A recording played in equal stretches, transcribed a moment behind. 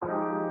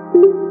Hi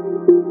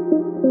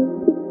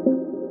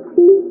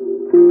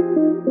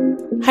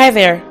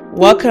there,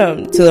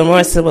 welcome to the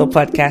More Civil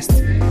Podcast.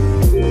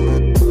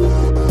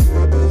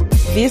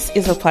 This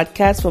is a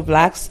podcast for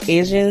Blacks,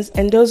 Asians,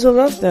 and those who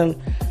love them.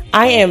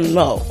 I am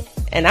Mo,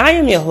 and I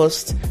am your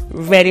host,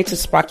 ready to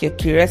spark your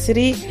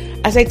curiosity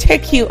as I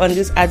take you on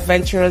this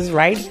adventurous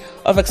ride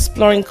of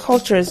exploring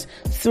cultures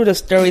through the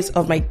stories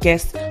of my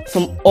guests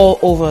from all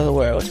over the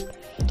world.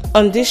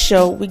 On this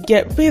show, we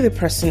get really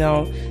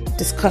personal,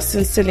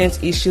 discussing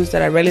salient issues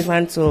that are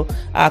relevant to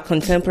our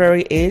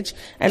contemporary age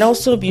and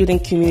also building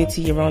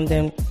community around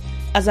them.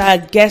 As our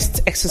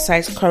guests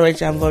exercise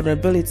courage and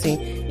vulnerability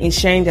in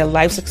sharing their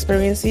life's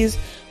experiences,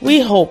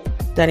 we hope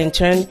that in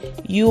turn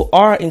you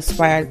are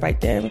inspired by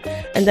them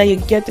and that you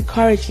get the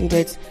courage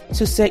needed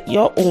to set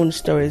your own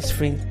stories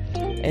free.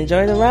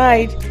 Enjoy the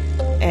ride,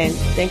 and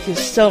thank you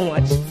so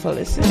much for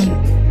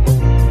listening.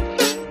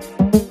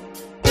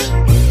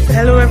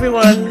 Hello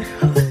everyone.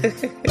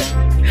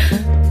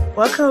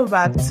 Welcome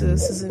back to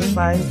season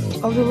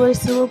 5 of the More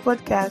Civil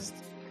Podcast.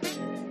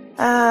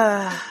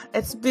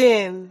 It's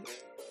been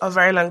a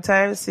very long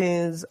time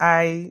since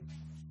I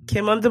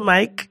came on the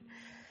mic,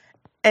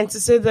 and to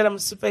say that I'm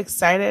super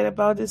excited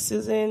about this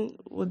season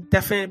would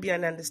definitely be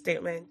an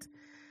understatement.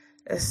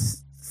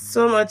 There's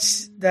so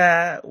much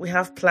that we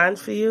have planned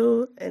for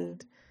you,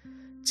 and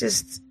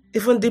just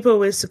even deeper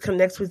ways to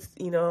connect with,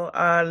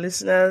 our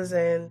listeners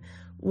and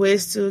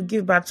ways to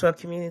give back to our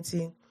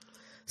community.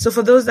 So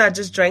for those that are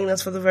just joining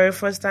us for the very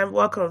first time,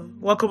 welcome.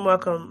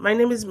 My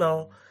name is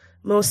Mo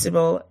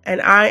Sybil,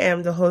 and I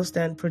am the host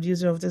and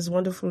producer of this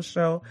wonderful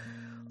show.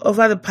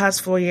 Over the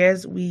past 4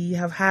 years, we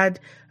have had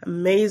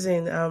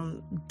amazing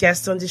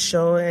guests on the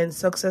show and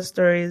success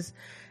stories,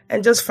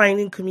 and just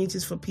finding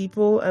communities for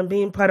people and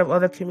being part of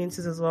other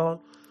communities as well.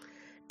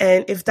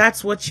 And if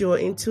that's what you're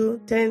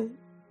into, then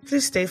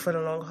please stay for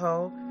the long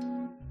haul.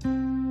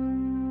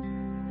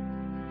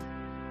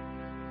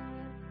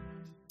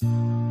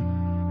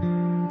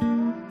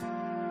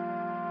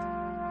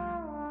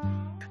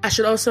 I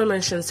should also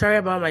mention, sorry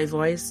about my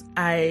voice.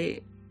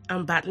 I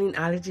am battling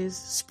allergies.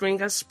 Spring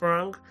has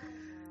sprung,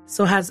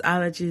 so has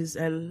allergies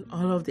and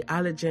all of the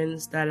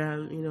allergens that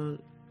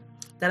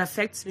that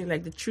affects me,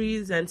 like the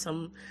trees and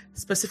some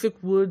specific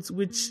woods,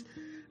 which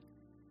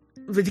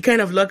with the kind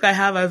of luck I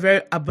have are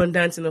very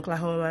abundant in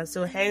Oklahoma.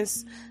 So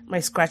hence my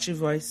scratchy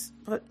voice.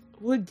 But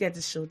we'll get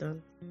the show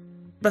done.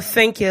 But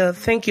thank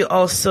you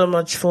all so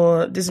much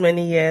for this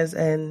many years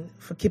and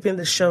for keeping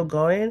the show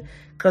going.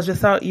 Because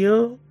without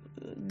you,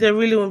 there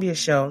really won't be a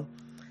show.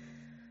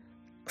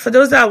 For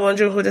those that are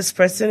wondering who this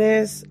person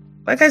is,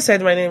 like I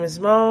said, my name is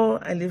Mo.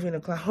 I live in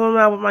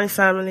Oklahoma with my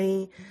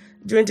family.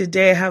 During the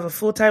day, I have a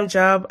full-time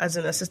job as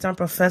an assistant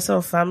professor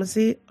of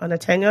pharmacy on a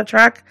tenure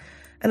track.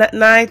 And at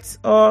night,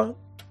 or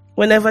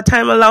whenever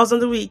time allows on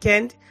the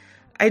weekend,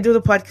 I do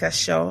the podcast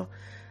show.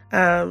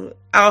 Our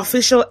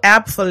official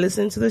app for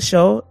listening to the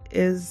show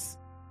is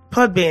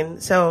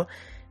Podbean. So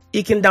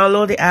you can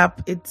download the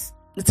app. It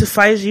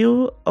notifies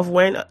you of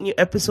when new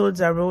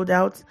episodes are rolled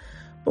out.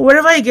 But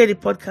wherever you get the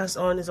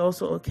podcast on is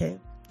also okay.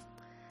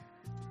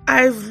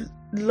 I've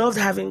loved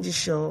having this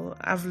show.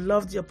 I've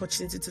loved the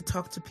opportunity to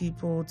talk to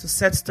people, to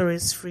set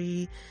stories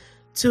free,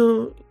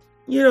 to,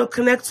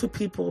 connect with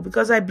people,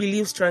 because I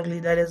believe strongly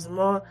that there's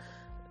more,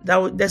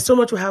 there's so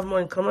much we have more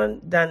in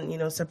common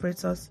than,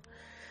 separates us.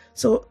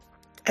 So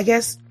I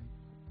guess,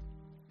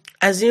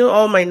 as you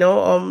all might know,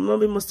 or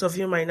maybe most of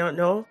you might not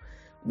know,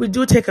 we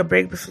do take a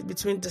break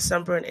between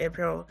December and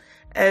April,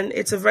 and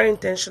it's a very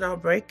intentional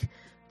break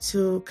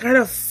to kind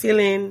of fill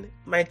in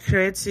my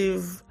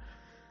creative,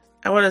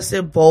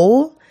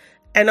 bowl,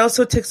 and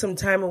also take some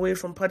time away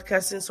from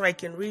podcasting so I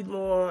can read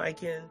more, I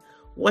can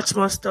watch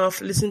more stuff,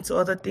 listen to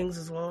other things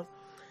as well.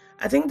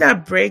 I think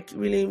that break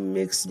really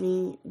makes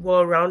me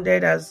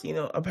well-rounded as,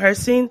 a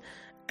person,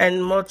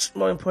 and much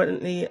more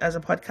importantly as a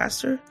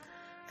podcaster.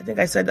 I think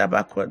I said that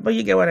backward, but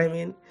you get what I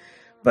mean.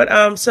 But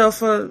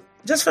to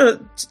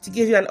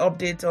give you an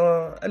update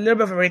or a little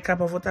bit of a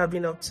recap of what I've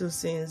been up to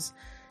since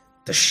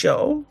the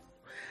show,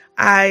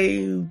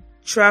 I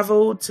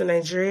traveled to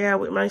Nigeria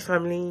with my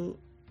family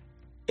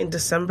in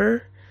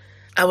December.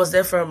 I was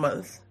there for a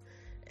month,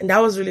 and that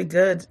was really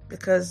good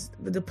because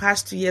with the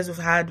past 2 years we've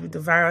had with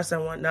the virus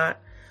and whatnot,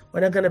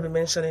 we're not going to be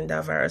mentioning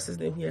that virus's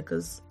name here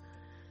because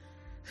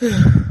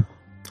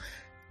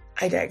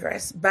I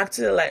digress. Back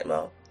to the light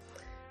mode.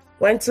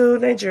 Went to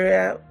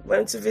Nigeria,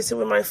 went to visit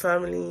with my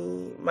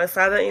family. My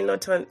father-in-law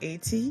turned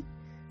 80,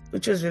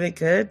 which was really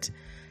good.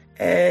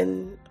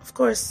 And, of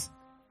course,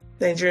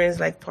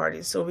 Nigerians like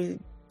parties. So we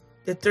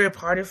threw a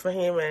party for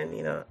him, and,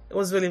 it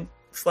was really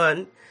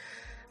fun.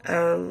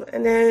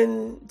 And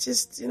then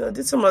just,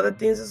 did some other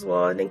things as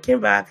well. And then came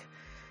back.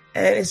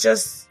 And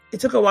it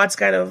took a while to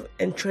kind of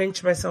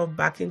entrench myself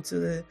back into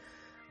the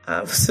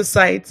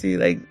society,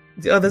 like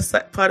the other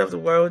part of the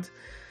world.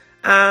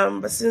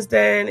 But since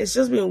then, it's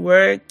just been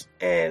work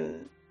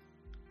and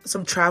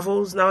some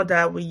travels. Now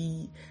that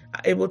we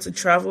are able to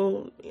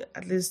travel,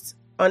 at least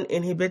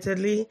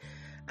uninhibitedly,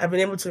 I've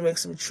been able to make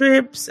some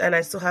trips, and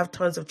I still have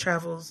tons of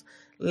travels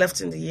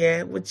left in the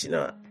year, which,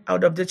 I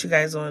would update you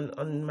guys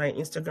on my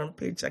Instagram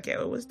page like I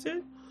always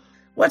do.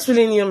 What's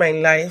really new in my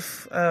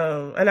life?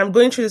 And I'm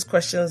going through these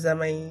questions that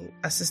my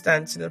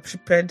assistant,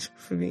 prepared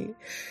for me.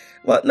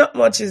 Well, not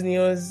much is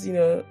new, as,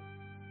 New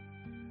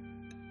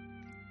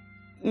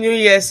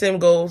Year, same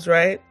goals,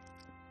 right?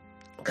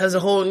 Because the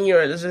whole New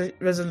Year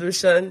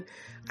resolution,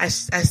 I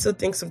still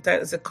think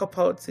sometimes it's a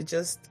cop-out to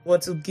just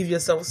want to give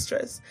yourself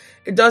stress.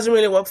 It doesn't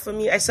really work for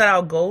me. I set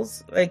out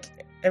goals, like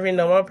every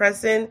normal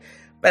person,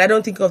 but I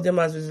don't think of them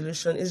as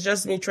resolution. It's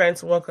just me trying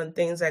to work on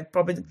things I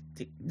probably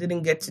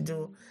didn't get to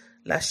do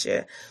last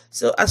year.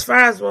 So as far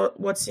as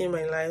what's in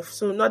my life,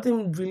 so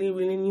nothing really,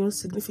 really new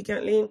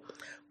significantly,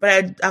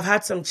 but I've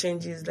had some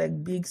changes,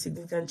 like big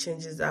significant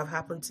changes that have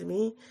happened to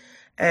me.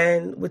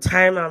 And with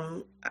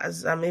time,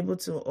 as I'm able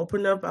to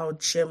open up, I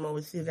would share more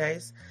with you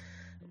guys.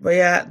 But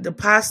yeah, the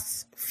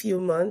past few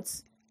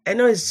months, I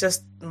know it's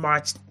just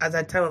March at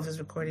the time of this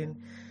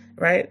recording,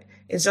 right?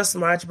 It's just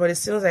March, but it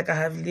seems like I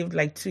have lived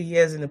like 2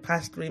 years in the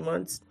past 3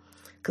 months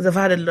because I've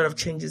had a lot of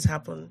changes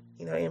happen,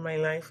 in my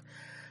life.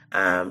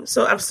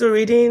 So I'm still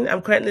reading.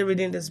 I'm currently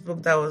reading this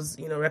book that was,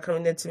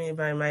 recommended to me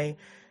by my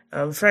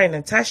friend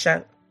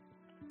Natasha,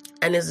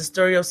 and it's the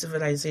story of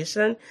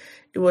civilization.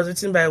 It was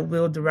written by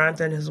Will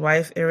Durant and his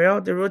wife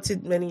Ariel. They wrote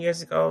it many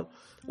years ago,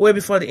 way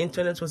before the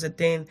internet was a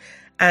thing.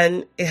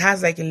 And it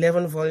has like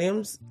 11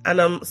 volumes,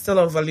 and I'm still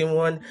on volume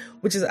 1,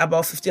 which is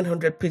about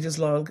 1,500 pages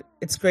long.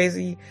 It's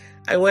crazy.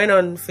 I went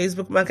on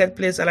Facebook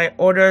Marketplace and I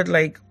ordered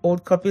like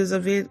old copies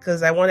of it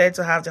because I wanted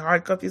to have the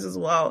hard copies as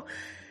well.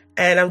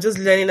 And I'm just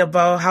learning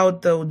about how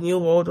the new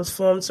world was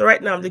formed. So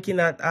right now I'm looking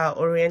at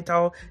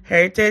Oriental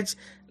heritage,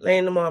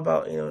 learning more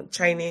about,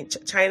 China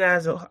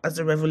as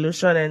a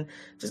revolution and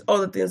just all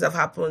the things that have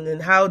happened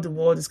and how the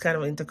world is kind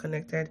of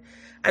interconnected.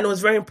 And it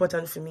was very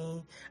important for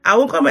me. I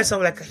won't call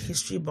myself like a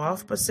history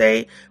buff per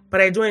se,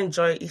 but I do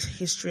enjoy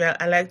history.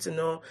 I like to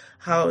know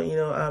how,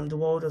 the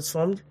world was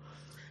formed.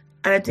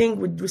 And I think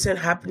with recent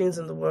happenings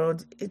in the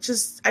world,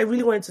 I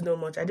really wanted to know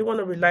much. I didn't want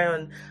to rely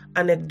on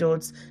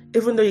anecdotes,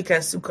 even though you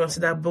can still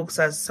consider books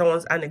as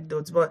someone's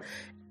anecdotes, but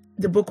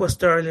the book was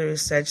thoroughly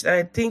researched. And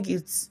I think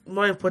it's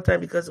more important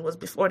because it was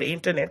before the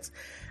internet.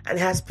 And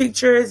it has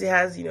pictures, it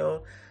has,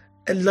 a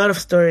lot of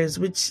stories,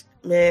 which,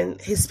 man,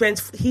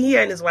 he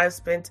and his wife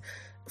spent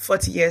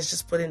 40 years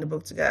just putting the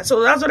book together.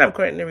 So that's what I'm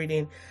currently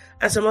reading.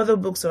 And some other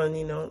books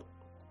on,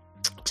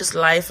 just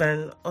life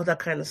and all that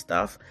kind of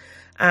stuff.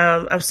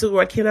 I'm still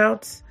working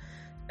out.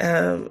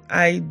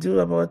 I do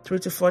about 3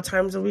 to 4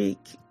 times a week.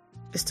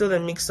 It's still a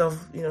mix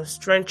of,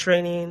 strength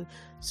training,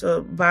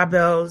 so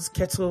barbells,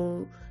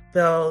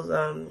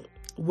 kettlebells,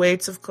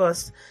 weights, of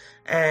course.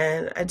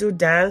 And I do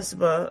dance,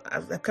 but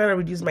I've kind of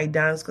reduced my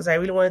dance because I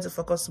really wanted to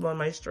focus more on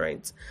my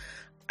strength.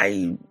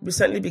 I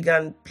recently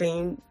began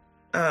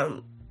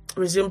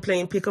resume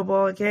playing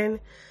pickleball again.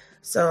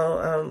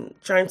 So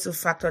trying to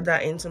factor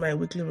that into my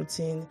weekly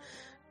routine.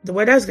 The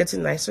weather is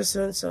getting nicer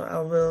soon, so I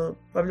will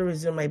probably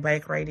resume my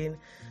bike riding.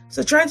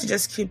 So trying to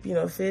just keep,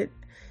 fit.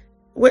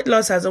 Weight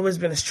loss has always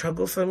been a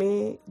struggle for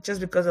me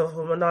just because of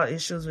hormonal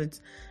issues with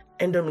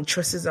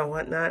endometriosis and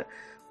whatnot.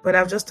 But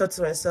I've just thought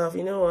to myself,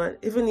 you know what?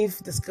 Even if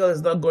the scale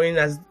is not going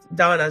as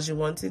down as you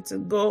want it to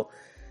go,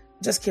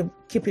 just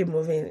keep it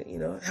moving.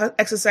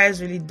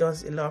 Exercise really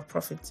does a lot of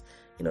profit,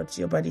 to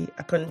your body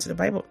according to the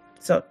Bible.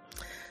 So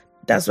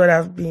that's what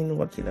I've been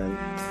working on.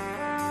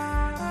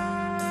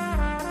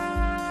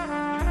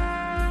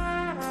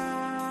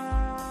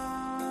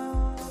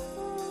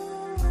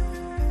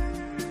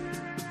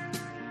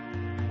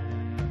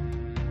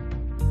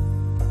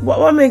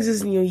 What makes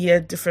this new year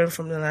different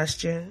from the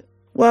last year?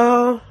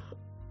 Well,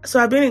 so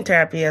I've been in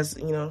therapy, as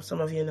some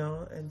of you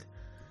know, and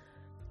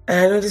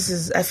I know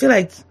I feel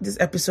like this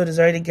episode is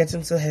already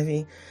getting so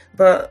heavy,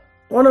 but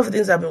one of the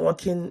things I've been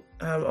working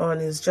on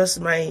is just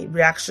my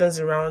reactions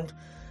around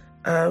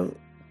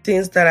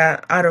things that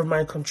are out of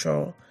my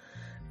control.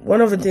 One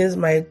of the things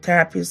my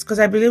therapist, because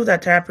I believe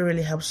that therapy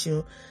really helps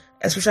you,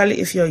 especially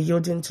if you're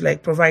yielding to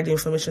provide the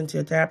information to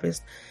your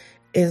therapist,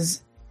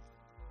 is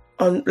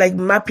on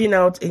mapping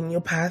out a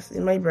new path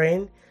in my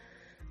brain,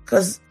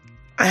 because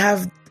I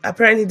have,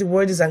 apparently the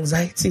word is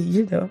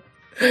anxiety.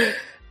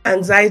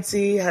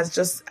 Anxiety has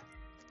just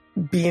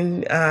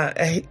been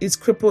it's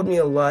crippled me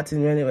a lot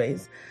in many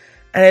ways.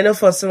 And I know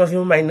for some of you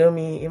who might know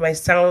me, it might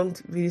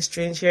sound really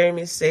strange hearing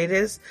me say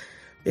this,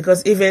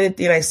 because if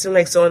anything, I seem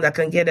like someone that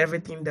can get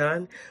everything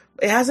done.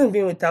 But it hasn't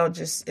been without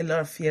just a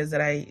lot of fears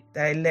that I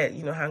let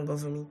hang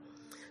over me.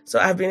 So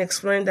I've been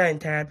exploring that in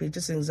therapy,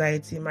 just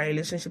anxiety, my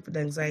relationship with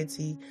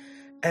anxiety,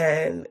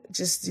 and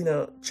just,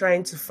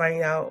 trying to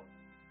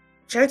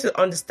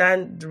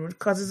understand the root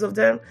causes of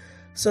them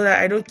so that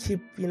I don't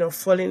keep,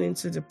 falling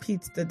into the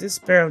pit, the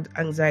despair of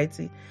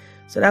anxiety.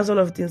 So that's one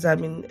of the things I've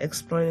been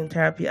exploring in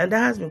therapy, and that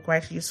has been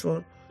quite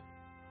useful.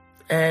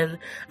 And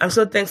I'm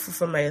so thankful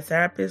for my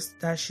therapist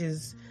that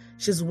she's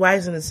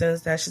wise in the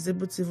sense that she's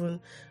able to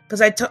even,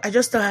 because I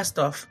just tell her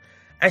stuff,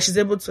 and she's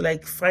able to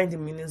find the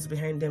meanings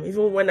behind them,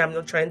 even when I'm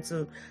not trying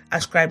to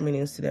ascribe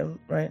meanings to them,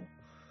 right?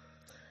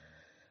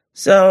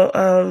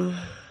 So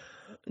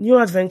new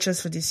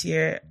adventures for this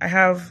year. I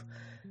have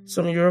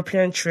some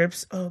European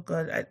trips. Oh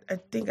God, I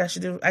think I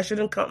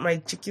shouldn't count my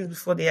chickens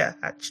before they are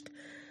hatched.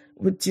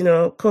 With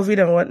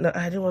COVID and whatnot.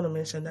 I didn't want to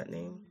mention that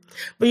name,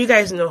 but you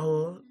guys know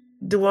who.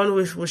 The one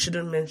we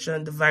shouldn't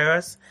mention, the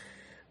virus.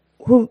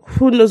 Who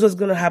knows what's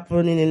gonna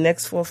happen in the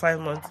next 4 or 5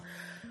 months?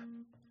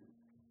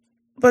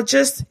 But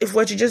just if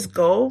we're to just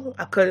go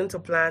according to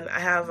plan, I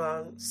have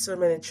so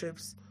many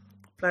trips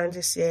planned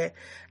this year.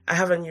 I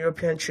have an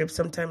European trip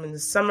sometime in the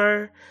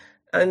summer,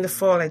 in the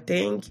fall, I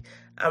think.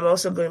 I'm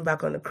also going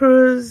back on a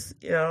cruise,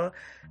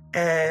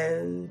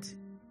 and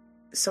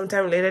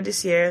sometime later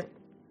this year,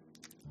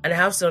 and I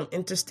have some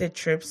interstate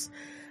trips.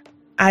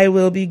 I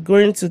will be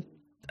going to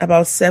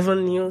about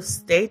 7 new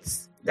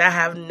states that I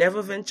have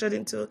never ventured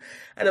into,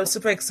 and I'm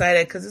super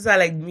excited because these are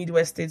like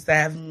Midwest states that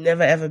I have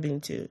never ever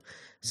been to.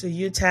 So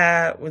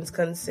Utah,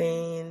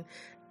 Wisconsin,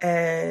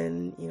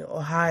 and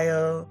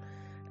Ohio,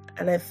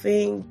 and I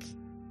think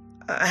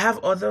I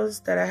have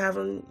others that I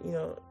haven't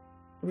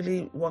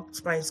really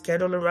worked my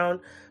schedule around.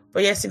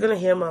 But yes, you're gonna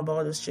hear more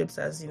about those trips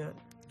as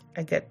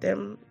I get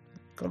them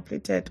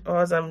completed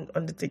or as I'm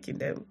undertaking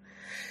them.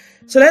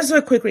 So let's do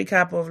a quick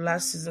recap of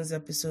last season's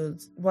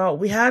episodes. Well,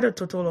 we had a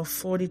total of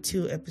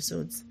 42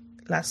 episodes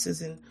last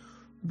season,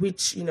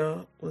 which,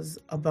 was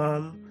a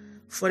bomb.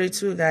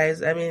 42,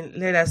 guys. I mean,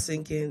 let us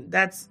sink in.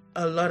 That's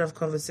a lot of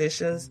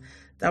conversations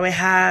that we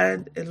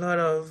had,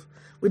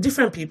 with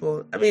different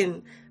people. I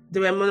mean,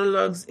 there were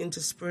monologues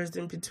interspersed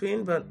in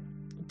between, but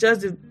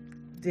just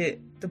the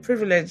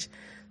privilege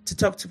to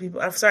talk to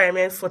people. I'm sorry, I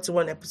meant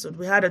 41 episodes.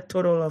 We had a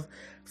total of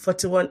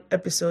 41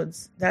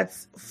 episodes.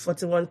 That's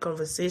 41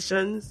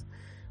 conversations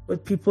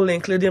with people,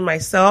 including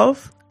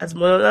myself, as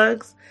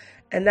monologues.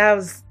 And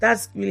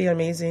that's really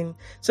amazing.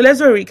 So let's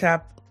do a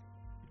recap.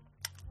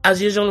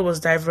 As usual, it was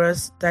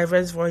diverse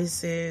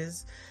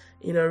voices,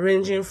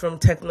 ranging from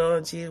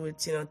technology with,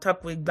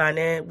 Talk with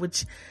Bane,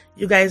 which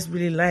you guys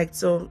really liked.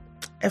 So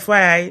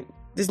FYI,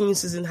 this new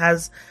season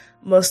has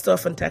more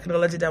stuff on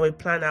technology that we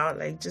plan out,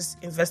 like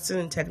just investing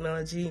in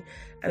technology.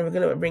 And we're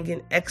going to bring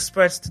in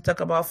experts to talk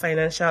about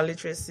financial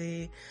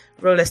literacy,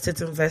 real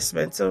estate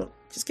investment. So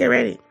just get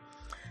ready.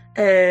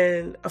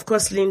 And of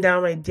course,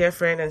 Linda, my dear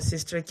friend and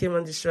sister, came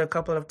on the show a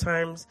couple of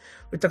times.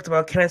 We talked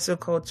about cancel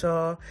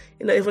culture,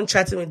 even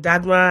chatting with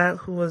Dagmar,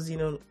 who was,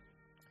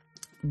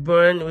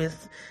 born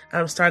with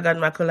Stargardt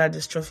macular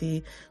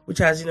dystrophy, which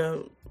has,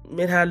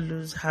 made her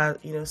lose her,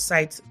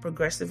 sight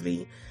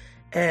progressively.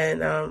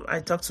 And I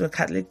talked to a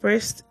Catholic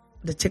priest,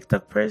 the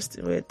TikTok priest.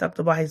 We talked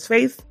about his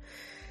faith.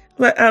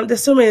 But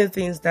there's so many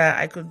things that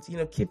I could,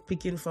 keep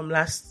picking from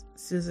last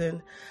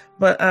season.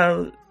 But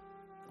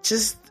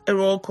just a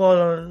roll call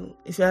on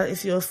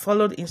if you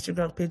followed the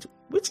Instagram page,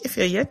 which if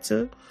you're yet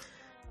to,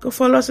 go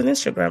follow us on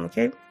Instagram,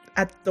 okay?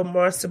 At The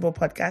More Sibyl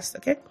Podcast,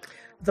 okay?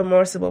 The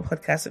More Sibyl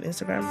Podcast on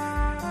Instagram.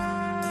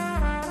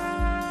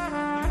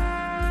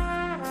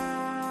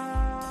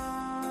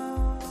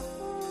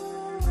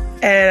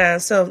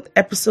 And so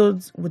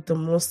episodes with the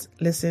most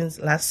listens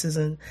last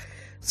season.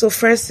 So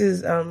first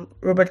is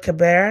Robert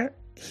Cabrera.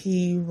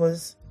 He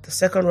was the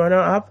second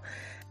runner-up.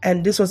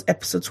 And this was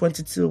episode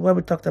 22, where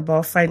we talked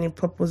about finding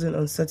purpose in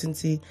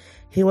uncertainty.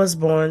 He was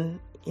born,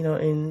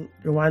 in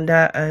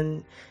Rwanda,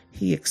 and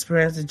he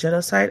experienced the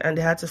genocide, and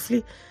they had to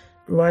flee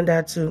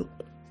Rwanda to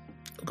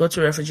go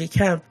to a refugee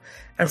camp.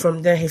 And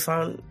from there, he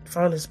found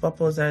his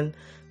purpose. And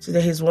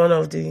today, he's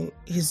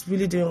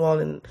really doing well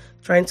in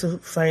trying to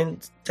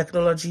find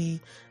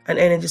technology and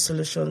energy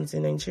solutions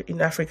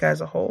in Africa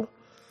as a whole,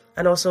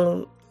 and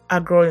also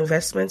agro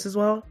investments as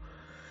well.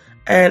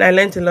 And I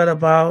learned a lot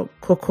about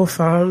cocoa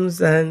farms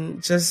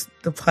and just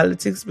the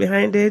politics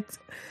behind it.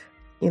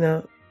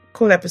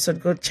 Cool episode.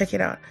 Go check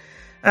it out.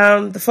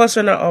 The first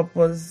runner-up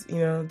was,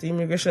 the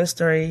immigration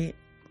story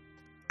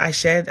I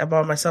shared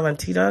about myself and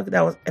T-Dog.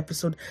 That was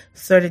episode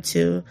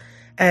 32.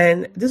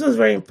 And this was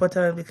very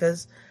important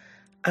because,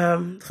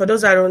 for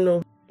those that don't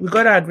know, we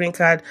got our green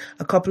card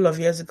a couple of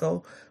years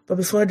ago. But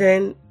before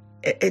then,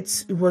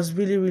 it was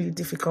really, really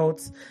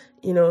difficult.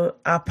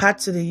 Our path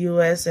to the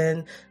US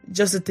and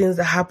just the things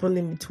that happened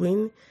in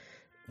between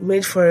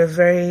made for a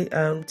very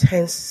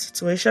tense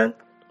situation.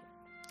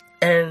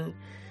 And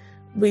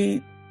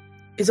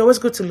it's always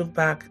good to look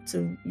back,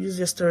 to use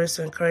your stories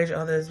to encourage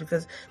others,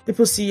 because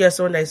people see you as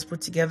someone that is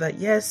put together.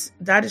 Yes,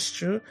 that is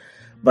true,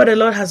 but a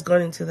lot has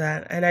gone into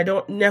that. And I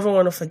never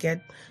want to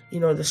forget,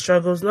 the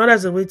struggles, not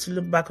as a way to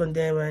look back on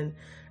them and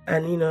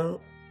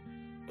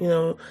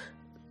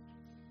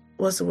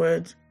what's the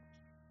word?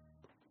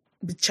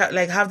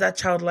 Have that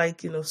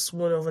childlike,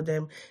 swoon over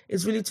them.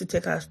 It's really to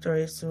take our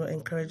stories to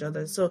encourage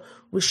others. So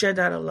we share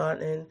that a lot,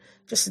 and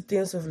just the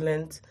things we've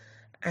learned.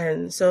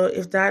 And so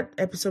if that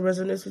episode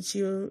resonates with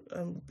you,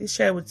 please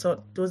share with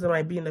those that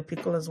might be in the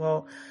pickle as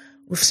well.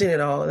 We've seen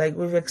it all.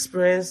 We've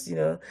experienced,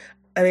 you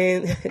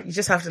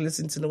just have to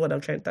listen to know what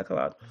I'm trying to talk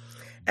about.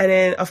 And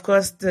then, of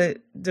course,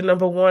 the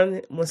number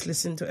one most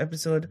listened to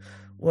episode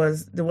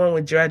was the one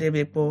with Gerard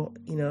Ebepo,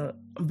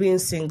 being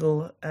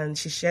single, and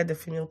she shared the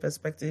female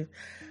perspective.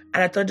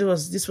 And I thought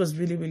this was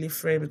really, really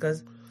freeing,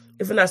 because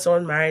Even as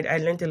someone married, I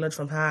learned a lot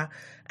from her.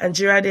 And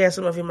Girarde, as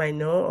some of you might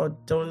know or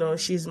don't know,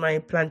 she's my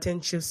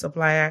plantain chips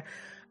supplier.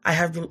 I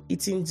have been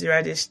eating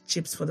Girarde's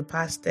chips for the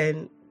past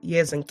 10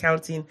 years and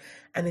counting,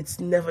 and it's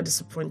never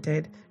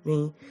disappointed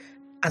me.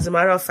 As a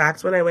matter of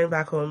fact, when I went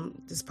back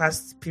home this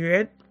past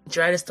period,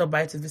 Girarde stopped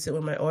by to visit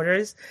with my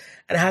orders,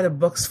 and I had a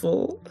box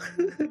full,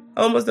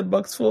 almost a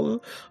box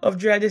full of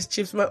Girarde's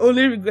chips. My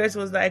only regret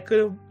was that I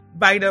couldn't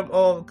buy them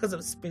all because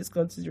of space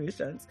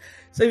considerations.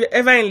 So if you're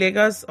ever in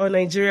Lagos or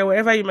Nigeria,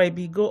 wherever you might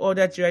be, go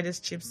order Girarde's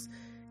chips.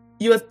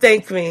 You will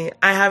thank me.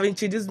 I have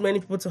introduced many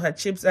people to her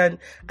chips, and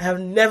I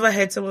have never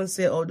heard someone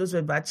say, oh, those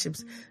were bad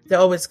chips. They're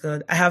always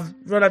good. I have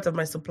run out of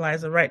my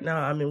supplies, and right now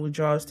I'm in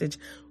withdrawal stage,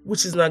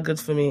 which is not good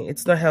for me.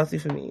 It's not healthy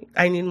for me.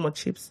 I need more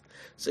chips.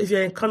 So if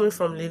you're coming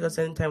from Lagos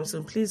anytime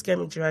soon, please get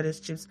me Girarde's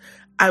chips.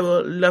 I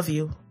will love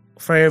you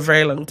for a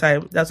very long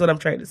time. That's what I'm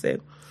trying to say.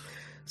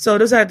 So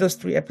those are those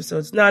 3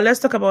 episodes. Now let's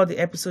talk about the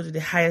episode with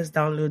the highest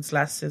downloads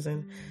last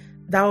season.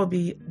 That will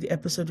be the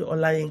episode with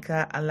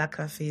Olayinka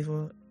Alaka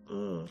Favor.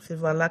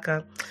 Favor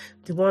Alaka.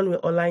 The one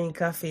with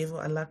Olayinka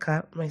Favor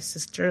Alaka, my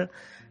sister.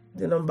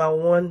 The number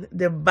 1,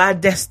 the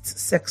baddest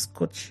sex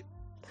coach.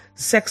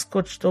 Sex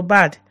coach so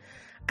bad.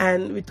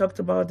 And we talked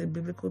about the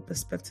biblical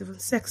perspective on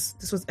sex.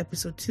 This was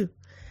episode 2.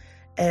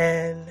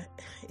 And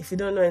if you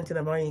don't know anything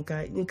about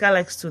Yinka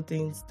likes 2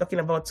 things, talking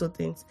about 2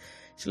 things.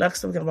 She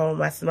likes talking about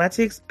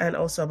mathematics and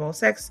also about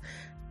sex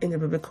in a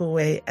biblical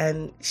way.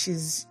 And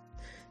she's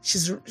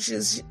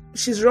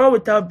raw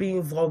without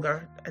being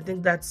vulgar. I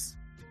think that's,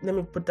 let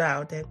me put that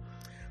out there.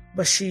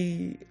 But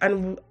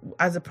and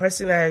as a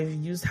person, I've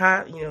used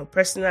her,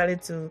 personally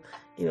to,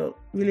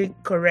 really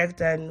correct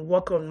and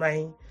work on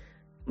my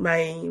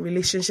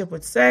relationship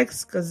with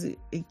sex, because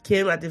it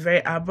came at a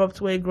very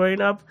abrupt way growing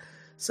up.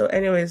 So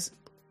anyways,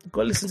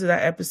 go listen to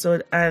that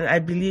episode. And I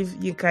believe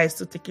Yinka is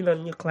still taking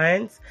on new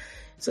clients.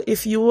 So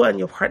if you and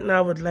your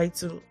partner would like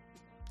to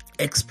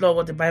explore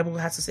what the Bible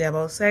has to say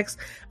about sex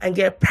and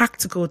get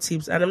practical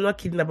tips, and I'm not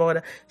kidding about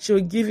it, she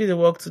will give you the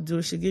work to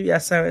do. She'll give you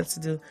assignments to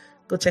do.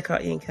 Go check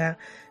out Yinka.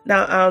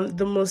 Now,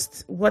 the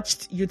most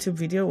watched YouTube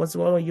video was the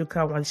one with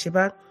Yuka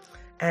Wanshiba,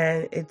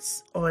 and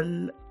it's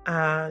on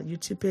our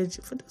YouTube page.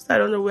 For those that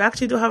don't know, we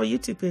actually do have a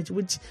YouTube page,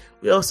 which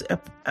we also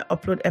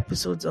upload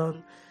episodes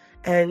on.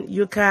 And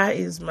Yuka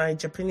is my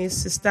Japanese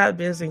sister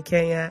based in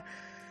Kenya.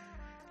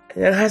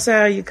 And then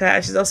Hasa Yuka,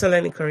 and she's also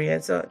learning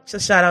Korean. So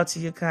just shout out to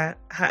Yuka.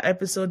 Her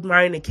episode,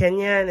 marrying a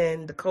Kenyan,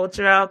 and the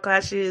cultural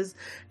clashes,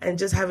 and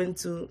just having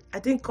to, I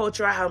think,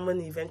 cultural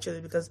harmony eventually,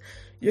 because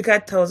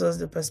Yuka tells us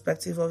the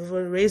perspective of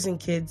even raising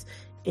kids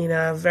in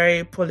a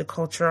very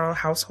polycultural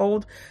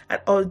household and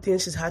all the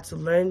things she's had to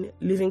learn,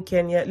 leaving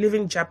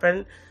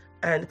Japan,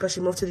 and because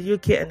she moved to the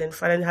UK and then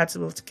finally had to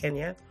move to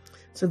Kenya.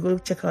 So go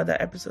check out that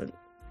episode.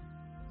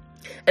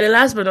 And then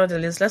last but not the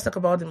least, let's talk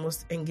about the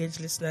most engaged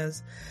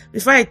listeners.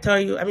 Before I tell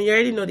you, you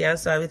already know the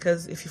answer,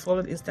 because if you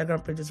follow the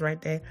Instagram page, it's right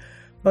there.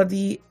 But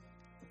the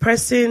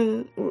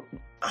person,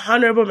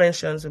 honorable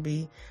mentions would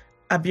be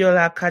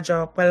Abiola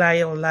Kajo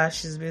Pelaye Ola.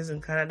 She's based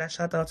in Canada.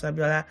 Shout out to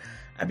Abiola.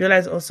 Abiola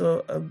is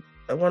also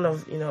one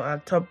of our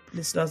top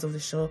listeners of the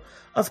show.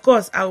 Of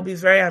course, I will be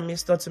very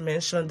amiss not to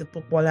mention the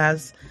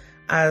Popolas,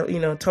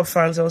 top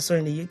fans also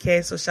in the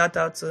UK. So shout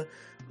out to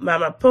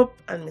Mama Pop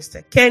and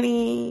Mr.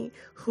 Kenny,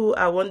 who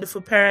are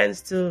wonderful parents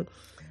to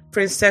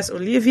Princess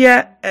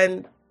Olivia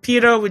and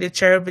Peter with the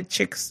cherubim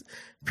chicks.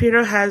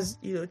 Peter has,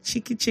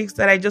 cheeky chicks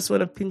that I just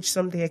want to pinch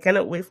someday. I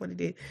cannot wait for the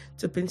day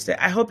to pinch them.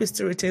 I hope he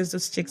still retains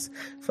those chicks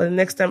for the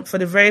next time, for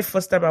the very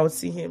first time I would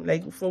see him,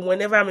 like for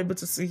whenever I'm able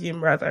to see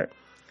him, rather.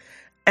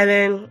 And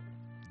then,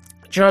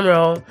 drum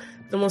roll,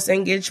 the most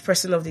engaged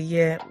person of the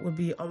year would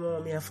be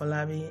Omomi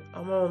Afolabi.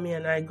 Omomi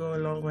and I go a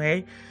long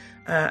way.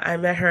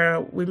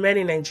 We met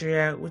in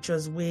Nigeria, which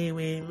was way,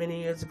 way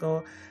many years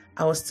ago.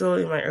 I was still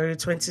in my early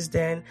 20s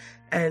then,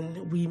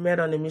 and we met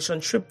on a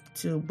mission trip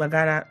to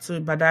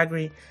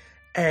Badagry.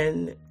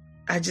 And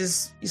you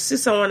see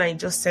someone and you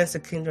just sense a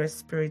kindred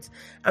spirit.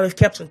 And we've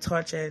kept in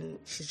touch, and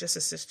she's just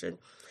a sister.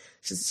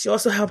 She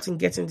also helped in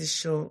getting this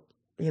show,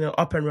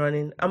 up and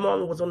running.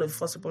 Amon was one of the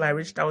first people I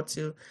reached out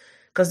to,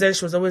 because then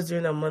she was always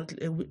doing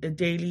a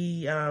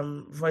daily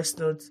voice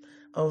note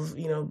of,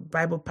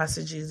 Bible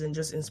passages and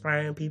just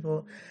inspiring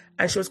people.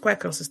 And she was quite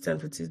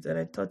consistent with it. And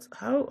I thought,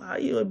 how are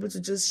you able to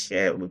just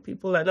share it with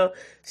people? I know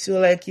she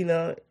was like,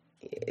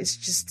 it's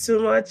just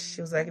too much.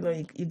 She was like,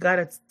 you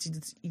gotta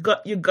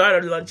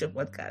launch a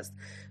podcast.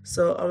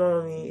 So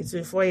it's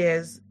been 4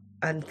 years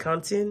and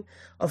counting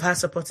of her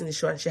supporting the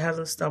show, and she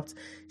hasn't stopped.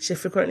 She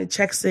frequently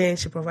checks in,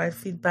 she provides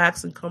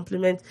feedbacks and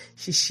compliments,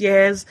 she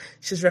shares,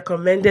 she's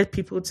recommended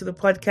people to the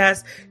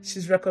podcast,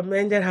 she's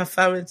recommended her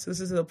family to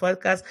listen to the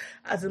podcast.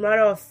 As a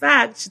matter of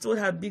fact, she told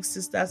her big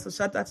sister, so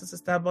shout out to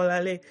Sister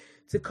Bolale,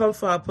 to come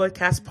for our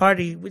podcast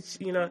party, which,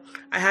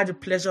 I had the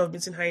pleasure of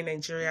meeting her in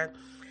Nigeria.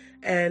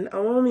 And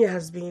Awomi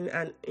has been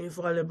an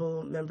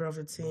invaluable member of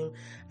the team,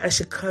 and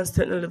she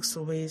constantly looks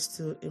for ways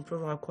to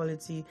improve our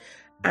quality.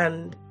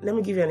 And let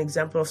me give you an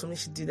example of something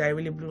she did that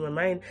really blew my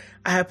mind.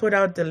 I had put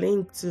out the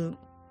link to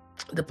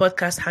the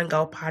podcast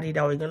hangout party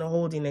that we're going to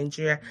hold in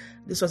Nigeria.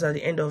 This was at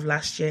the end of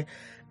last year.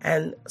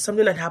 And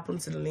something that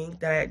happened to the link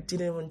that I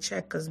didn't even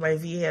check because my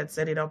VA had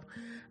set it up.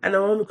 And my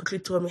mom quickly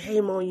told me,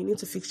 hey, Mom, you need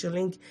to fix your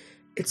link.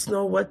 It's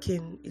not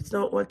working. It's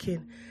not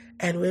working.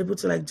 And we're able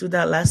to like do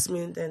that last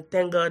minute. And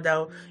thank God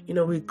that,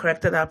 we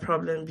corrected that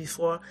problem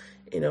before,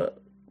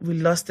 we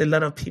lost a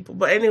lot of people.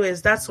 But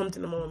anyways, that's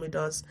something that my mommy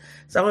does.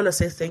 So I want to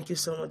say thank you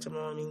so much,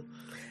 Mommy.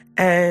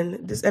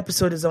 And this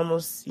episode is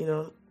almost,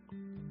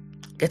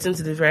 getting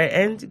to the very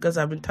end because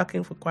I've been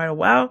talking for quite a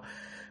while.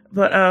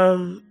 But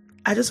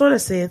I just want to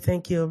say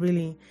thank you,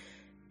 really.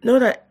 Know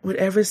that with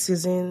every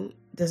season,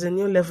 there's a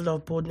new level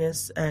of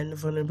boldness and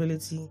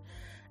vulnerability.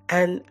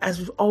 And as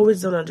we've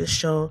always done on this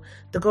show,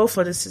 the goal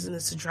for this season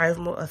is to drive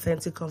more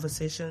authentic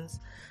conversations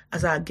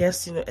as our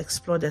guests,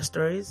 explore their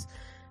stories,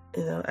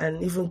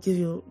 and even give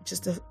you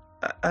just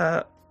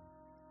a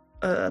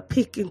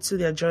peek into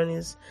their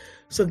journeys.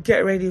 So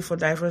get ready for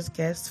diverse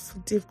guests, for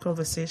deep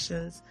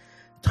conversations,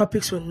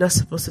 topics we're not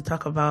supposed to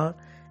talk about,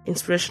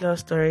 inspirational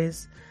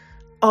stories,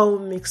 all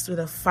mixed with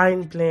a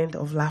fine blend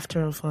of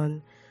laughter and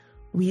fun.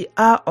 We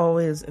are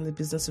always in the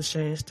business of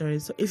sharing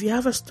stories. So if you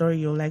have a story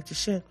you'd like to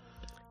share,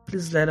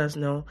 please let us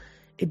know.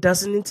 It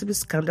doesn't need to be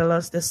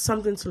scandalous. There's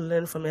something to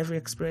learn from every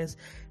experience.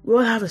 We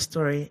all have a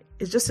story.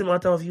 It's just a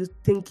matter of you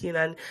thinking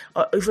or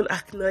even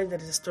acknowledging that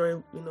there's a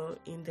story,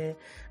 in there.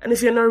 And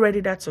if you're not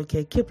ready, that's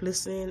okay. Keep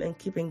listening and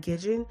keep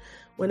engaging.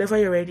 Whenever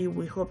you're ready,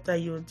 we hope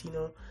that you would,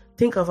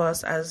 think of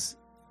us as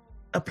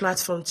a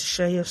platform to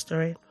share your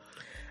story.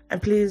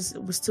 And please,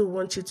 we still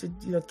want you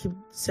to, keep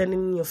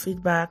sending in your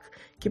feedback,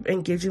 keep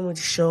engaging with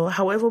the show.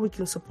 However we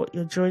can support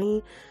your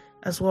journey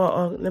as well,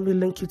 or let me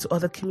link you to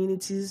other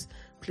communities.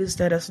 Please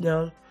let us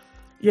know.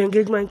 Your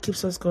engagement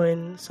keeps us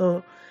going.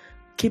 So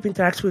keep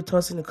interacting with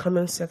us in the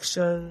comment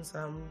sections.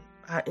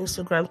 Our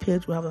Instagram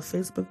page, we have a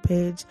Facebook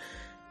page.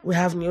 We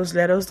have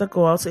newsletters that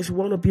go out. So if you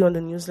want to be on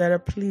the newsletter,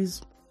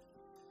 please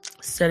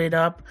set it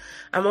up.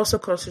 I'm also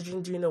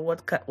considering doing a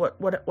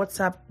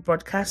WhatsApp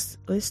broadcast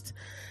list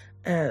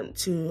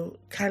to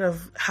kind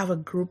of have a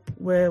group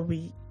where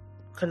we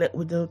connect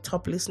with the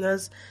top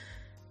listeners.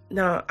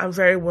 Now, I'm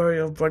very worried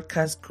of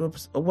broadcast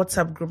groups or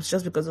WhatsApp groups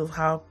just because of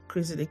how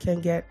crazy they can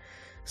get.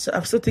 So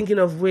I'm still thinking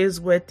of ways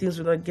where things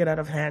will not get out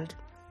of hand.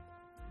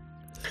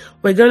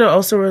 We're going to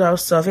also roll out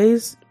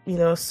surveys,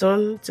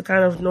 soon to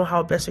kind of know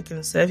how best we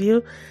can serve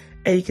you.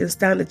 And you can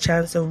stand a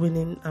chance of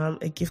winning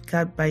a gift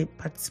card by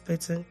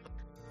participating.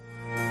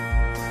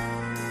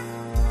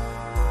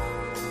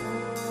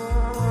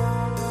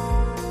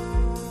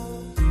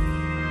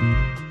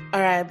 All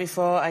right,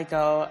 before I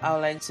go, I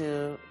would like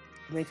to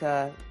make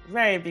a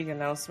very big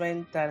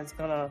announcement that is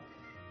going to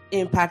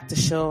impact the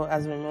show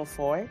as we move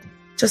forward.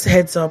 Just a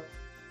heads up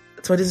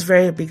for this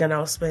very big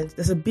announcement.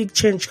 There's a big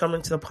change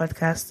coming to the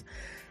podcast,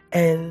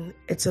 and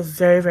it's a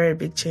very, very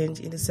big change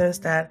in the sense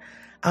that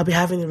I'll be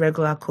having a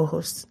regular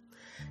co-host.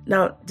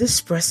 Now, this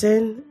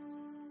person,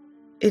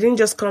 it didn't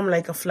just come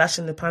like a flash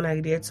in the pan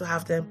idea to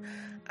have them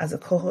as a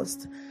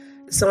co-host.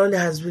 Someone that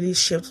has really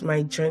shaped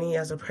my journey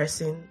as a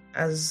person,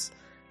 as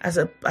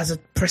a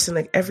person,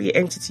 like every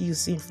entity you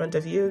see in front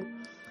of you,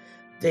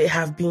 they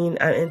have been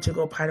an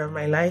integral part of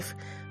my life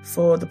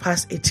for the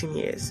past 18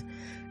 years.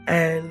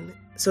 And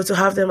so to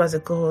have them as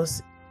a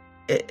co-host,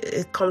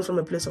 it comes from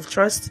a place of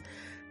trust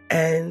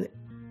and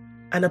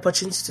an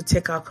opportunity to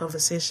take our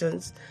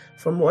conversations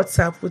from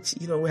WhatsApp, which,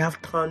 we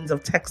have tons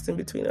of texting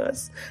between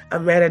us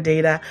and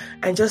metadata,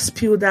 and just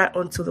spew that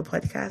onto the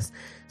podcast.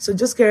 So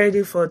just get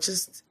ready for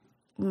just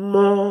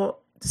more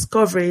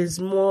discoveries,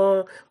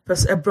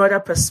 a broader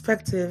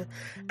perspective.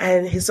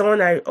 And he's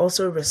someone I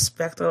also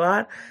respect a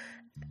lot.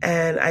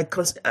 And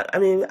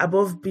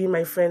above being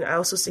my friend, I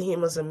also see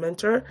him as a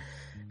mentor,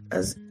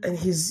 and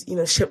he's,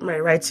 shaped my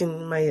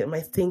writing,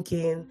 my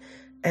thinking,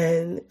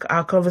 and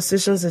our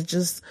conversations are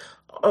just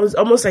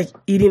almost like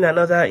eating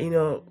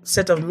another,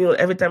 set of meal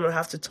every time I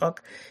have to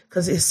talk,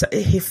 because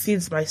he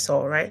feeds my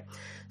soul, right?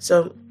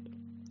 So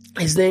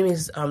his name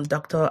is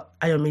Dr.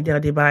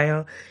 Ayomide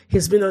Adebayo.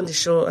 He's been on the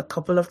show a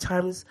couple of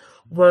times,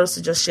 wants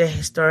to just share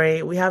his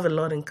story. We have a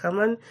lot in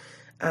common.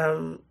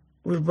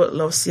 We both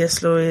love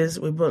C.S. Lewis.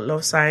 We both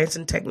love science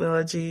and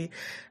technology.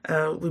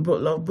 We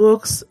both love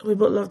books. We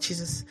both love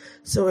Jesus.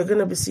 So you're going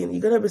to be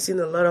seeing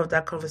a lot of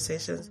that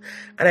conversations.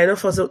 And I know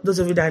for those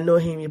of you that know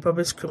him, you're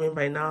probably screaming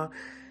by now.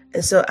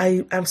 And so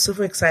I'm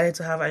super excited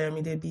to have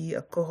Ayomide be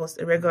a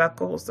regular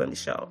co-host on the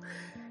show.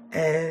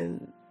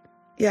 And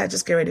yeah,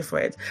 just get ready for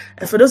it.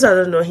 And for those that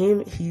don't know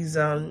him, he's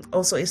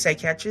also a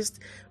psychiatrist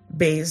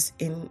based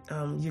in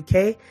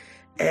UK.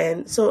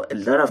 And so a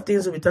lot of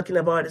things we'll be talking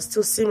about is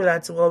still similar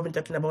to what we've been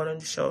talking about on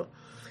the show.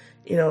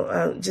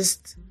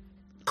 Just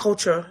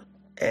culture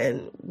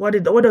and what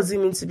does it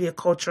mean to be a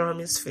cultural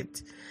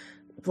misfit?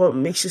 What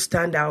makes you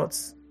stand out?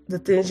 The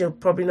things you're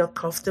probably not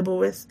comfortable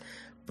with,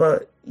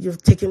 but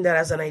you've taken that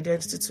as an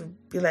identity to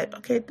be like,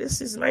 okay,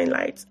 this is my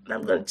light and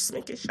I'm going to just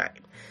make it shine.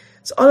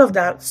 So all of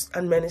that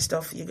and many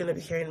stuff you're going to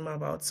be hearing more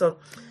about. So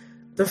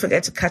Don't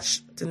forget to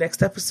catch the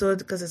next episode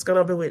because it's going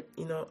to be with,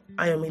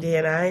 Ayomide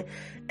and I.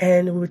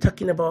 And we'll be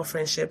talking about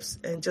friendships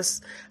and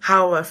just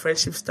how our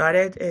friendship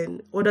started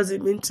and what does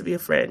it mean to be a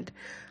friend.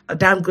 A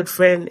damn good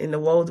friend in the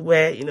world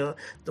where,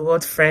 the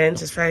word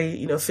friends is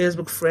probably,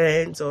 Facebook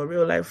friends or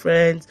real life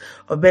friends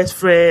or best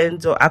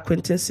friends or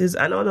acquaintances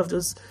and all of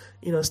those,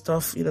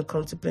 stuff,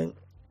 come to play.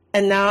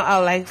 And now I'd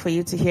like for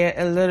you to hear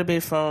a little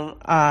bit from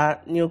our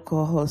new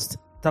co-host,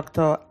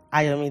 Dr.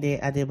 Ayomide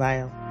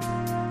Adebayo.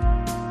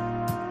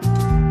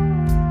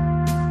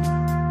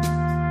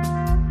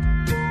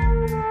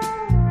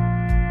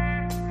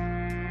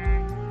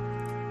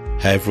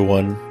 Hi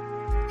everyone,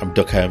 I'm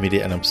Dr.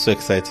 Ayomide and I'm so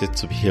excited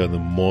to be here on the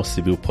More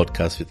Sibyl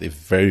podcast with a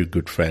very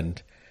good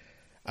friend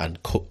and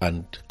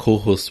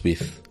co-host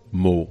with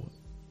Mo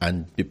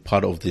and be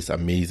part of this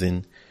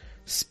amazing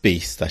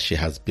space that she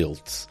has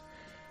built.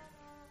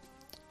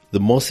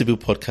 The More Sibyl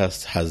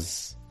podcast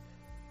has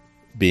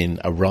been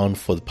around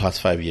for the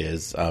past 5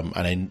 years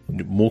and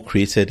Mo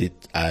created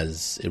it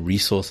as a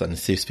resource and a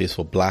safe space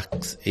for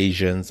Blacks,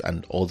 Asians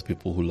and all the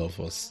people who love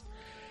us.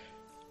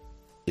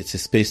 It's a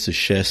space to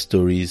share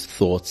stories,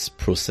 thoughts,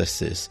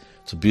 processes,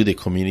 to build a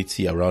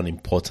community around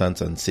important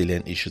and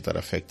salient issues that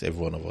affect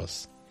every one of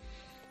us.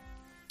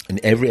 In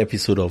every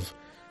episode of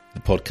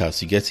the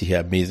podcast, you get to hear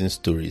amazing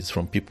stories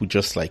from people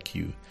just like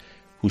you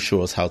who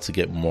show us how to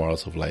get more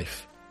out of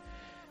life.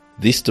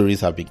 These stories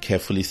have been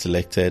carefully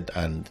selected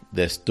and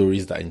they're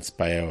stories that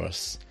inspire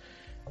us.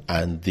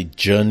 And the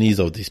journeys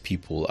of these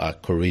people are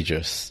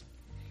courageous.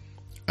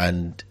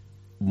 And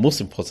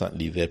most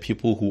importantly, there are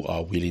people who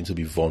are willing to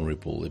be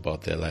vulnerable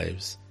about their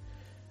lives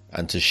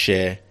and to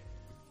share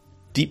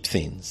deep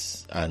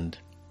things and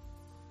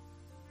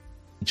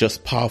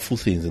just powerful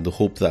things in the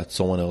hope that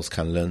someone else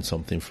can learn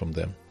something from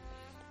them.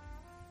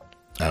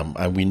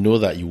 And we know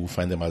that you will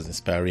find them as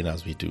inspiring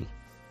as we do.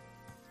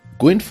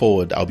 Going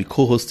forward, I'll be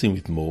co-hosting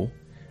with Mo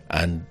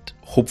and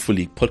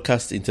hopefully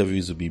podcast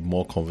interviews will be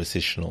more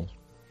conversational.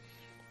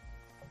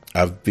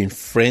 I've been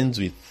friends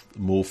with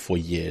Mo for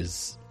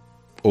years,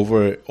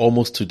 over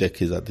almost 2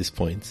 decades at this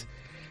point,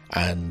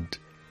 and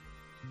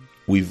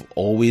we've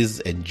always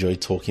enjoyed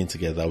talking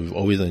together. We've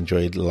always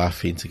enjoyed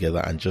laughing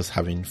together and just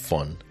having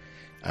fun.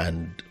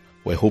 And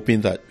we're hoping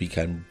that we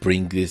can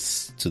bring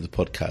this to the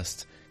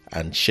podcast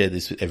and share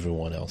this with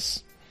everyone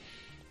else.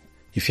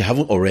 If you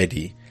haven't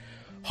already,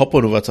 hop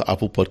on over to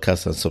Apple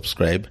Podcasts and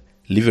subscribe,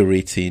 leave a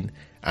rating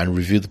and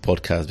review the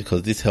podcast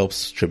because this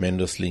helps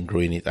tremendously in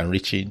growing it and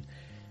reaching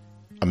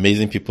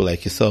amazing people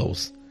like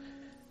yourselves.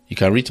 You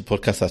can reach the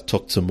podcast at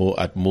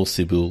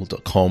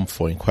talktomo@mosibyl.com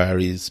for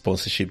inquiries,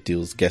 sponsorship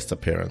deals, guest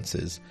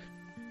appearances.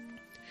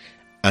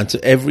 And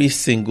to every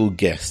single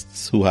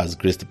guest who has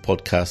graced the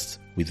podcast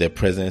with their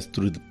presence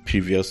through the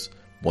previous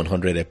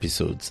 100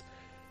 episodes,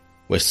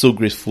 we're so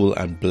grateful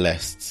and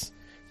blessed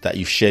that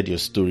you've shared your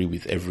story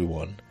with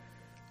everyone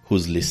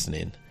who's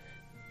listening.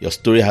 Your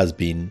story has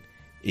been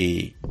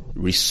a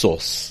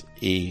resource,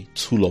 a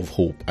tool of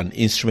hope, an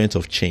instrument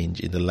of change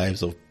in the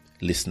lives of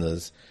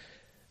listeners.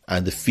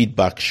 And the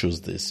feedback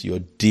shows this. You're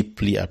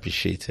deeply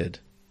appreciated.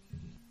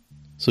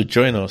 So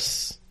join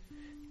us.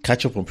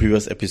 Catch up on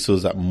previous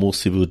episodes at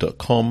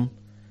mosibyl.com.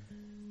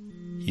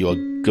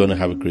 You're going to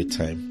have a great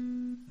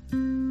time.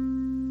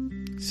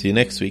 See you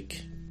next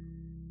week.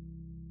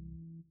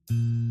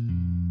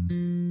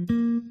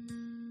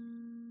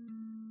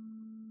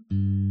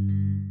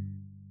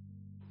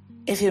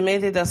 If you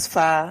made it thus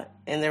far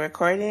in the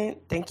recording,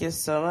 thank you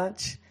so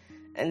much.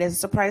 And there's a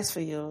surprise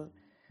for you.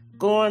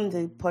 Go on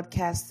the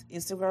podcast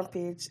Instagram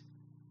page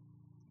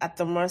at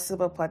the More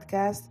Sibyl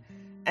Podcast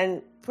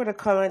and put a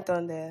comment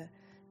on there.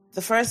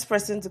 The first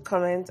person to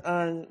comment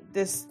on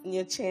this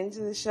new change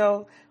in the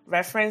show,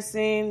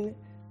 referencing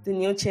the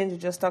new change we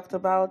just talked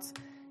about,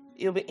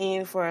 you'll be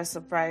in for a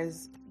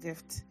surprise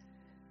gift.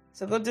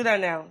 So go do that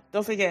now.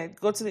 Don't forget,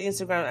 go to the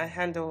Instagram and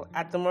handle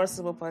at the More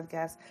Sibyl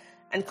Podcast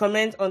and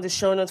comment on the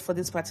show notes for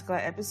this particular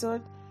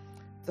episode.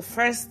 The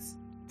first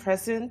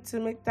person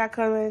to make that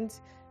comment,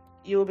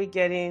 you will be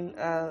getting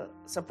a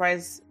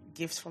surprise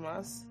gift from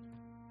us.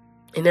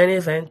 In any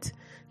event,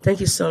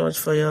 thank you so much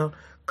for your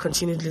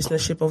continued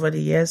listenership over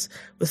the years.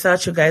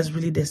 Without you guys,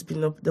 really, there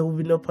will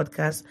be no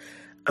podcast.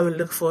 And we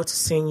look forward to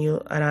seeing you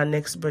at our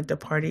next birthday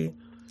party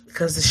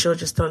because the show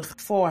just turned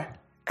 4.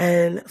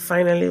 And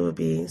finally, will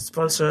be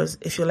sponsors.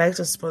 If you like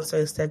to sponsor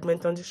a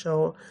segment on the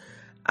show,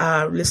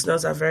 our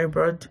listeners are very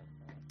broad.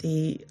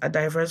 They are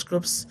diverse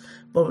groups,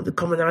 but the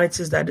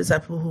commonality is that these are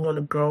people who want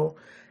to grow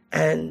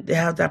and they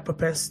have that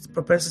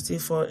propensity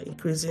for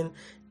increasing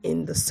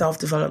in the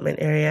self-development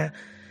area.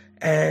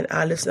 And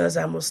our listeners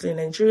are mostly in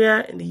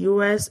Nigeria, in the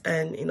US,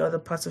 and in other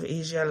parts of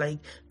Asia like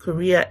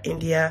Korea,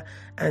 India,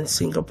 and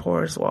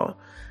Singapore as well.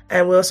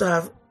 And we also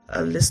have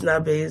a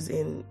listener base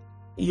in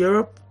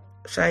Europe,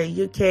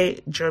 UK,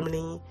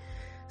 Germany.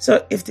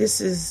 So if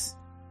this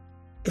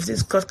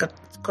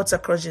cuts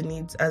across your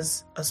needs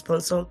as a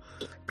sponsor,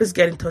 please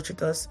get in touch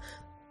with us.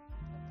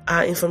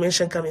 Our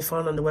information can be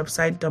found on the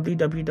website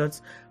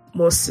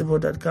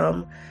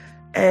www.mosibyl.com.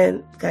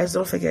 And guys,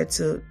 don't forget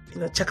to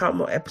check out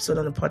more episodes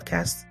on the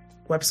podcast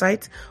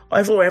website or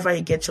even wherever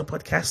you get your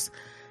podcast.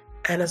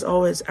 And as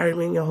always, I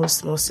remain your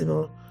host, Mo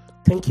Sybil.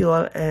 Thank you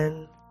all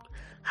and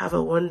have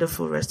a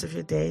wonderful rest of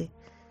your day.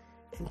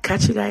 And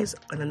catch you guys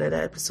on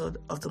another episode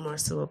of the Mo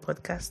Sybil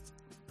podcast.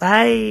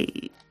 Bye.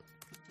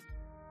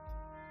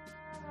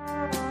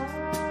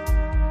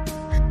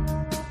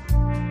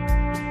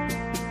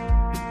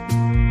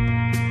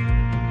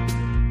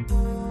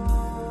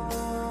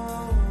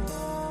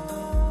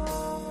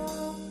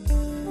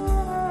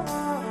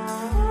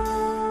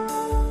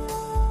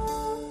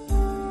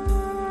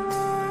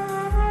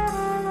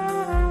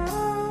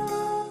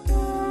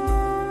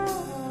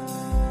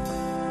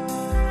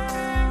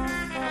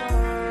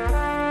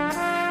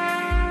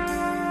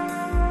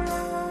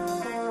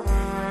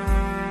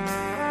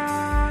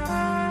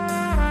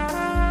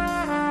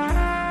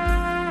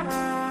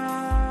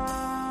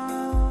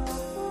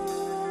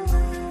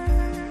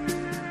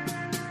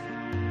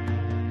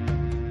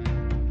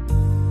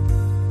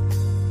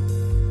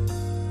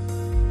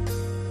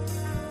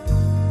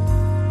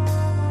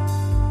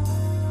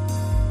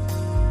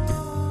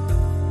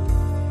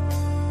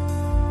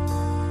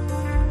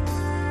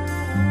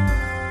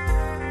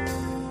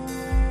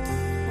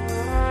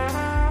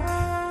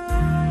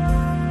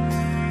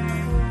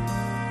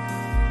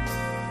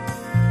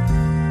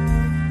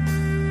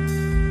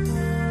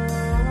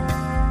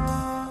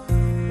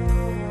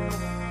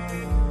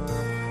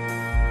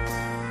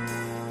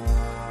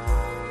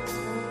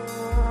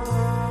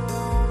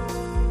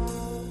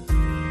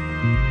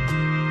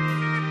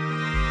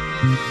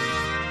 Mm-hmm.